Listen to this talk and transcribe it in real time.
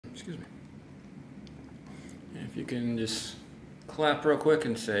Excuse me. And if you can just clap real quick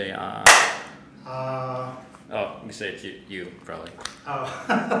and say, Oh, you can say it to you, probably.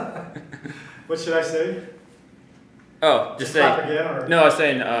 Oh. What should I say? Oh, just say. Clap again, or? No, I was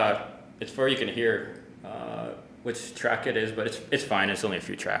saying it's for you can hear which track it is, but it's fine. It's only a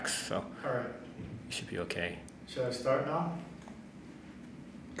few tracks, so. All right. You should be okay. Should I start now?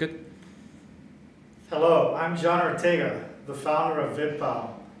 Good. Hello, I'm John Ortega, the founder of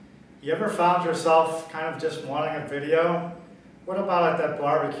Vidpal. You ever found yourself kind of just wanting a video? What about at that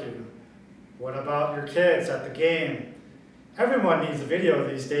barbecue? What about your kids at the game? Everyone needs a video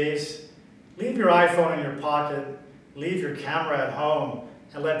these days. Leave your iPhone in your pocket, leave your camera at home,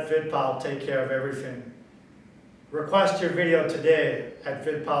 and let Vidpal take care of everything. Request your video today at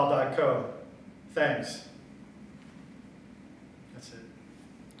vidpal.co. Thanks. That's it.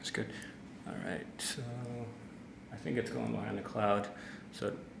 That's good. All right, so I think it's going behind the cloud,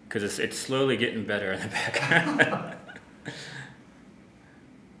 so because it's slowly getting better in the background.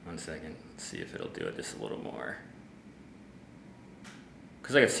 1 second. Let's see if it'll do it just a little more.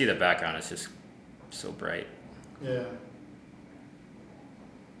 Because I can see the background. It's just so bright. Yeah.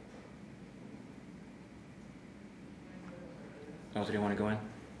 Oh, do you want to go in?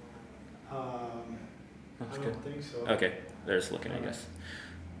 I good. don't think so. Okay, they're just looking, I guess.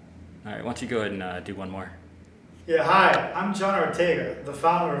 All right, why don't you go ahead and do one more? Yeah, hi, I'm John Ortega, the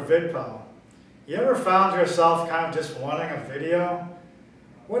founder of Vidpal. You ever found yourself kind of just wanting a video?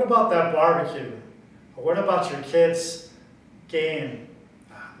 What about that barbecue? Or what about your kids' game?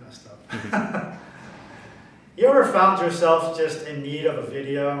 Messed up. You ever found yourself just in need of a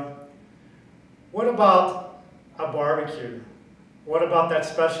video? What about a barbecue? What about that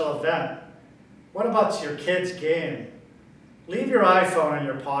special event? What about your kids' game? Leave your iPhone in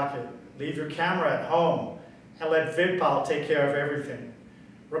your pocket, leave your camera at home, and let Vidpal take care of everything.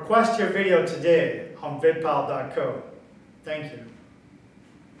 Request your video today on vidpal.co. Thank you.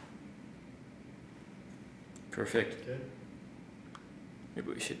 Perfect. Good.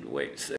 Maybe we should wait.